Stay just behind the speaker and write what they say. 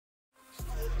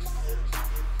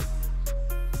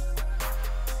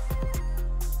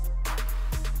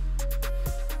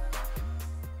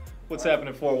What's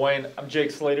happening, Fort Wayne? I'm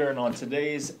Jake Slater, and on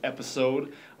today's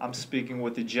episode, I'm speaking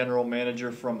with the general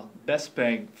manager from Best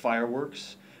Bang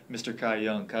Fireworks, Mr. Kai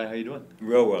Young. Kai, how you doing?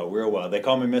 Real well, real well. They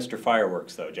call me Mr.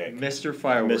 Fireworks, though, Jake. Mr.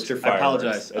 Fireworks. Mr. Fireworks. I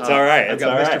apologize. It's all right. I've It's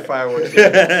got all Mr. right. Fireworks here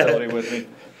in the facility with me.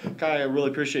 Kai, I really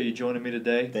appreciate you joining me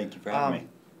today. Thank you for having me.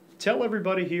 Tell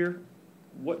everybody here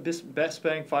what this Best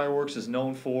Bang Fireworks is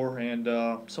known for and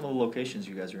some of the locations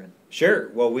you guys are in. Sure.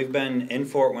 Well, we've been in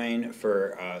Fort Wayne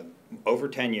for over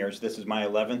 10 years. This is my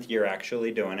 11th year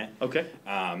actually doing it. Okay.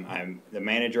 I'm the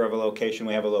manager of a location.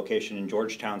 We have a location in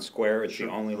Georgetown Square. It's Sure.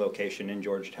 the only location in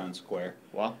Georgetown Square.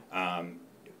 Wow.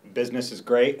 Business is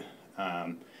great.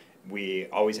 We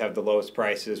always have the lowest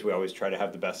prices. We always try to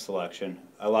have the best selection.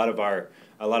 A lot of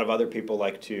other people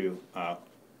like to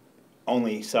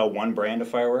only sell one brand of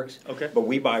fireworks. Okay. But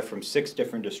we buy from 6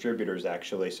 different distributors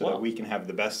actually, so Wow. that we can have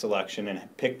the best selection and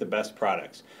pick the best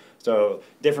products. So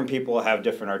different people have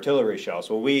different artillery shells.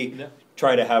 Well, we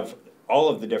try to have all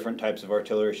of the different types of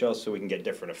artillery shells so we can get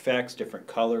different effects, different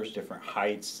colors, different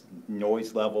heights,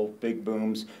 noise level, big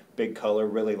booms, big color,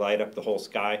 really light up the whole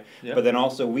sky. Yeah. But then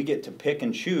also we get to pick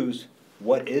and choose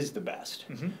what is the best.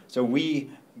 Mm-hmm. So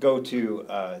we go to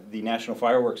the National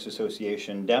Fireworks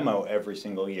Association demo every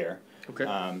single year. Okay.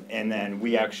 And then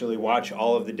we actually watch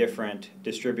all of the different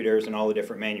distributors and all the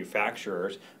different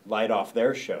manufacturers light off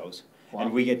their shows. Wow.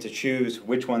 And we get to choose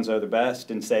which ones are the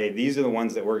best and say, these are the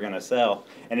ones that we're going to sell.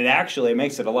 And it actually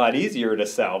makes it a lot easier to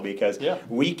sell because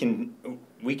we can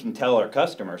tell our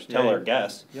customers, tell our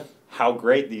guests how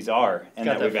great these are. And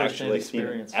Got that we've firsthand actually seen.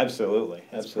 experience. Absolutely.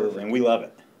 That's Absolutely. perfect. And we love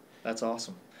it. That's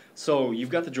awesome. So you've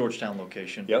got the Georgetown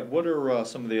location. Yep. What are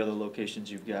some of the other locations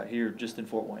you've got here just in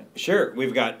Fort Wayne? Sure.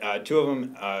 We've got 2 of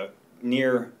them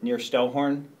near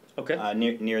Stellhorn. Okay.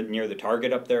 Near the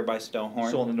Target up there by Stellhorn.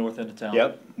 So on the north end of town.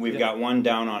 Yep. We've got one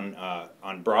down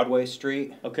on Broadway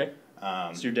Street. Okay.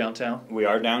 So you're downtown? We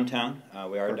are downtown.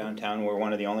 Downtown. We're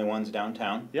one of the only ones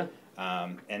downtown. Yeah.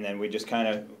 And then we just kind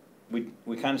of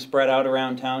we kind of spread out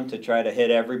around town to try to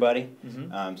hit everybody,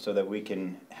 so that we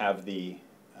can have the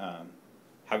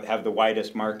have the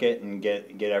widest market and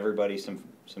get everybody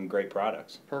some great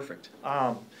products. Perfect.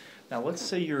 Now let's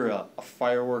say you're a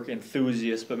firework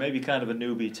enthusiast, but maybe kind of a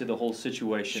newbie to the whole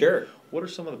situation. Sure. What are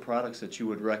some of the products that you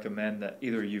would recommend that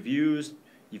either you've used,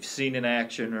 you've seen in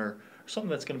action, or something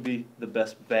that's going to be the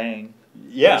best bang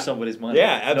for somebody's money?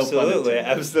 Yeah, absolutely,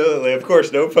 absolutely. Of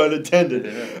course, no pun intended.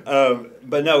 Yeah.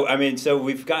 But no, I mean, so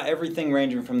we've got everything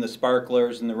ranging from the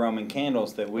sparklers and the Roman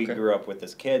candles that we grew up with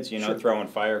as kids. You know, throwing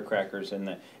firecrackers in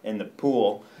the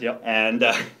pool. Yep. And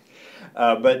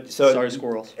but so sorry,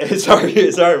 squirrels.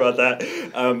 sorry about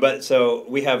that. But so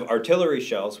we have artillery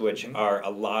shells, which are a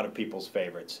lot of people's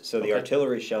favorites. So the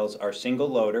artillery shells are single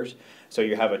loaders. So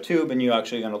you have a tube, and you're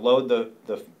actually going to load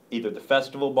the either the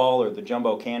festival ball or the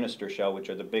jumbo canister shell, which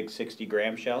are the big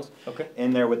 60-gram shells. Okay.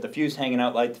 In there with the fuse hanging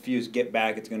out, light the fuse, get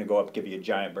back. It's going to go up, give you a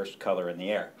giant burst of color in the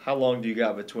air. How long do you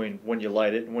got between when you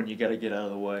light it and when you got to get out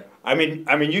of the way? I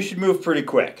mean, you should move pretty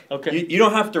quick. Okay. You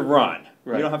don't have to run.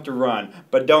 Right. You don't have to run,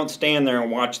 but don't stand there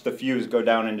and watch the fuse go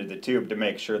down into the tube to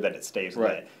make sure that it stays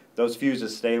lit. Those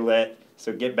fuses stay lit,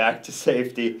 so get back to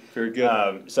safety. Very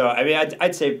good. So I mean,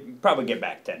 I'd say probably get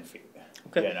back 10 feet.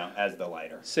 Okay. You know, as the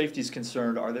lighter. Safety is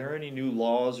concerned. Are there any new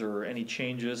laws or any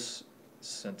changes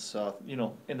since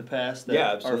in the past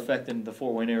that are affecting the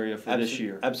Fort Wayne area for this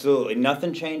year? Absolutely,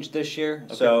 nothing changed this year.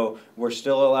 Okay. So we're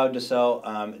still allowed to sell.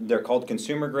 They're called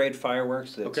consumer grade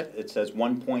fireworks. It says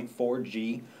 1.4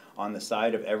 G on the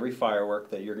side of every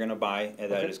firework that you're going to buy,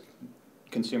 and that is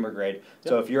consumer grade. Yep.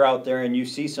 So if you're out there and you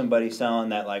see somebody selling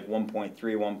that like 1.3,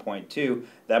 1.2,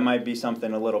 that might be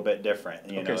something a little bit different.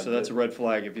 You know? So that's a red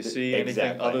flag. If you see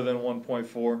anything other than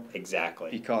 1.4,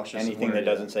 be cautious. Anything that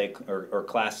doesn't say, or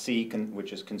Class C,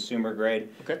 which is consumer grade.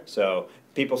 Okay. So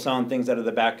people selling things out of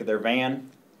the back of their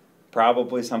van,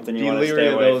 probably something you want to stay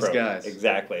away those from. Guys.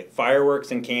 Exactly.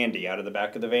 Fireworks and candy out of the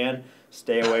back of the van,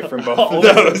 stay away from both of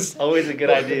those. Always a good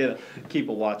idea to keep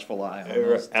a watchful eye on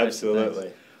those.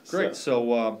 Absolutely. Great.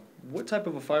 So, what type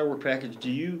of a firework package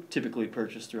do you typically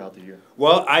purchase throughout the year?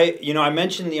 Well, I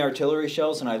mentioned the artillery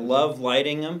shells, and I love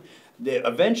lighting them.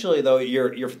 Eventually, though,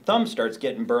 your thumb starts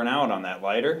getting burnt out on that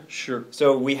lighter. Sure.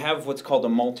 So we have what's called the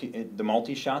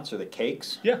multi-shots, or the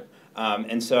cakes. Yeah.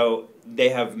 And so they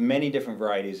have many different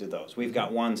varieties of those. We've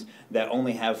got ones that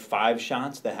only have 5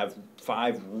 shots, that have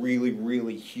 5 really,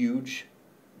 really huge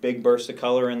big bursts of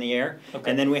color in the air. Okay.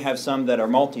 And then we have some that are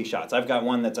multi-shots. I've got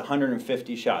one that's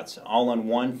 150 shots, all on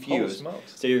one fuse. Holy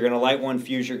smokes. So you're going to light one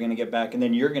fuse, you're going to get back, and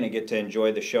then you're going to get to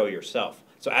enjoy the show yourself.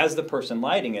 So as the person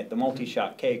lighting it, the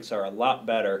multi-shot cakes are a lot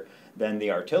better than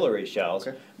the artillery shells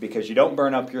because you don't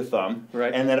burn up your thumb.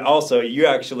 Right. And then also you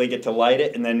actually get to light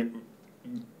it and then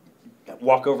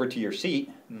walk over to your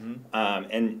seat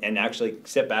and actually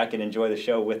sit back and enjoy the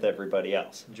show with everybody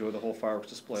else. Enjoy the whole fireworks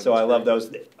display. So I love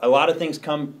those. A lot of things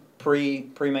come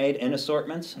pre-made in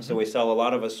assortments. So we sell a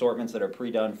lot of assortments that are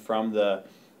pre-done from the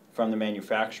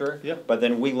manufacturer. Yep. But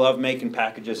then we love making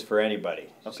packages for anybody.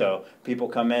 Okay. So people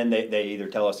come in, they either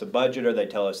tell us a budget or they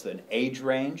tell us an age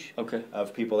range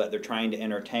of people that they're trying to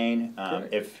entertain.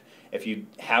 If you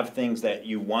have things that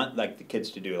you want like the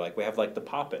kids to do, like we have like the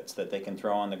poppets that they can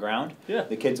throw on the ground. Yeah.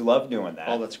 The kids love doing that.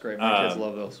 Oh, that's great. My kids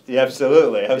love those. Yeah,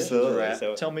 absolutely, absolutely. Yeah.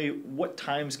 So, tell me, what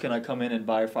times can I come in and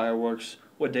buy fireworks?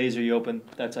 What days are you open?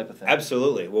 That type of thing.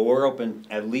 Absolutely. Well, we're open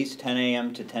at least 10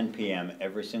 a.m. to 10 p.m.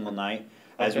 every single night.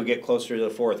 As we get closer to the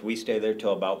 4th, we stay there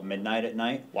till about midnight at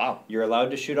night. Wow. You're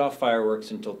allowed to shoot off fireworks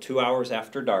until 2 hours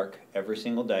after dark every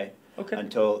single day. Okay.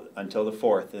 Until the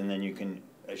 4th, and then you can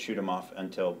shoot them off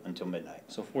until midnight.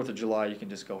 So 4th of July, you can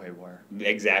just go haywire.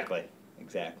 Exactly.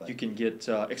 You can get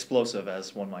explosive,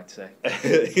 as one might say.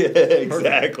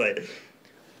 Exactly.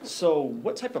 So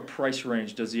what type of price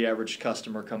range does the average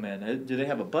customer come in? Do they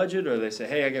have a budget, or they say,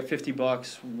 hey, I got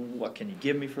 $50, what can you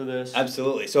give me for this?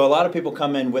 Absolutely. So a lot of people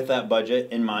come in with that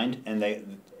budget in mind,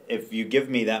 and if you give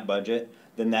me that budget,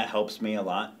 then that helps me a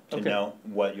lot to know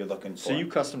what you're looking for. So you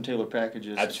custom tailor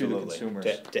packages to the consumers?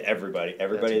 To everybody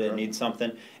that needs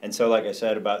something. And so like I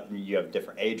said, you have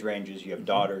different age ranges, you have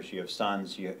daughters, you have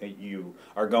sons, you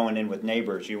are going in with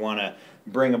neighbors, you want to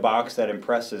bring a box that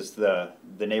impresses the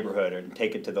neighborhood and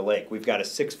take it to the lake. We've got a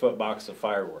 6-foot box of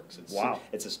fireworks.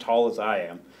 It's as tall as I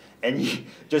am. And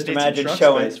just imagine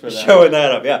showing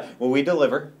that up. Yeah, well, we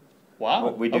deliver. Wow.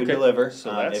 We do deliver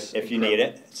if you need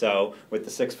it. So with the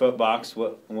 6-foot box,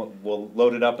 we'll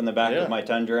load it up in the back of my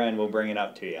Tundra and we'll bring it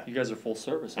out to you. You guys are full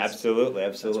service. Absolutely.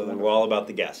 We're all about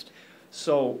the guest.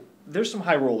 So there's some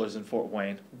high rollers in Fort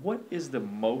Wayne. What is the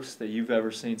most that you've ever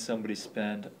seen somebody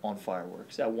spend on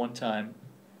fireworks at one time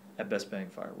at Best Bang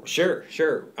Fireworks?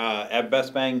 Sure. At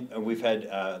Best Bang, we've had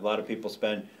a lot of people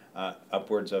spend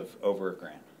upwards of over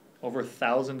 $1,000. Over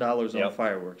 $1,000 on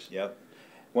fireworks. Yep.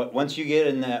 Once you get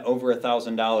in that over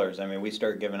 $1,000, I mean, we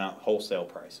start giving out wholesale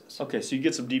prices. Okay, so you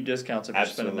get some deep discounts if you're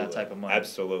spending that type of money.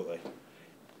 Absolutely.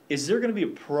 Is there going to be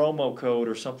a promo code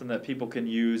or something that people can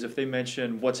use if they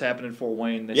mention what's happening in Fort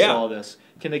Wayne, they saw this?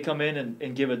 Can they come in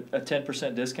and give a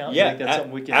 10% discount? Yeah, you think that's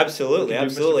something we can, absolutely.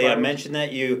 I mentioned mentioned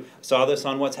that you saw this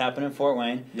on What's Happening in Fort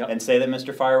Wayne and say that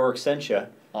Mr. Fireworks sent you,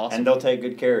 and they'll take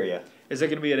good care of you. Is that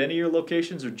going to be at any of your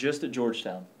locations or just at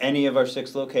Georgetown? Any of our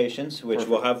 6 locations, which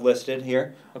we'll have listed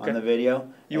here on the video.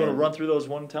 You want to run through those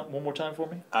one more time for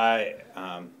me? I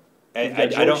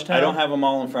don't have them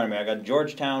all in front of me. I got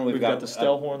Georgetown. We've got the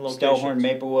Stellhorn location. Stellhorn,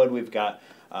 Maplewood. We've got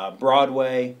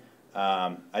Broadway.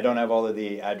 I don't have all of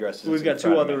the addresses. We've got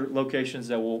 2 other locations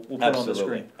that we'll put on the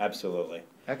screen. Absolutely.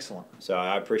 Excellent. So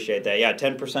I appreciate that. Yeah,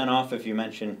 10% off if you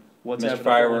mention What's Mr.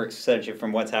 Fireworks sent you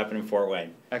from What's Happening in Fort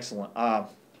Wayne. Excellent.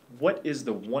 What is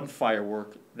the one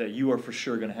firework that you are for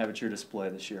sure going to have at your display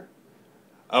this year?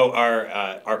 Oh,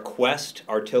 our Quest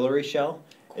artillery shell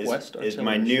is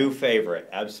my new favorite.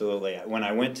 Absolutely. When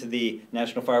I went to the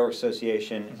National Fireworks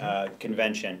Association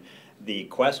convention, the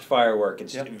Quest firework,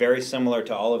 it's very similar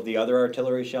to all of the other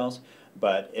artillery shells,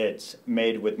 but it's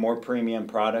made with more premium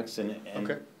products, and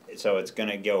so it's going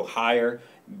to go higher,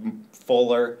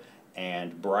 fuller,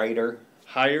 and brighter.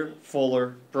 Higher,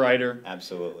 fuller, brighter.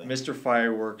 Absolutely. Mr.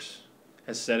 Fireworks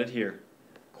has said it here.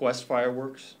 Quest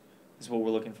Fireworks is what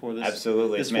we're looking for this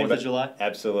 4th of July?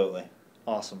 Absolutely.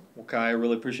 Awesome. Well, Kai, I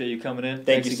really appreciate you coming in.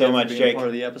 Thanks you so much, for being Jake. Part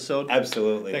of the episode.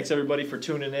 Absolutely. Thanks, everybody, for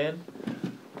tuning in.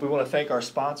 We want to thank our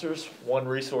sponsors, One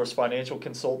Resource Financial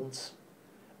Consultants,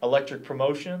 Electric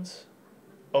Promotions,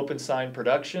 Open Sign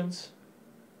Productions,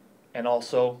 and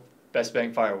also Best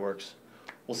Bang Fireworks.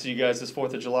 We'll see you guys this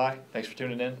 4th of July. Thanks for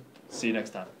tuning in. See you next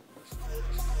time.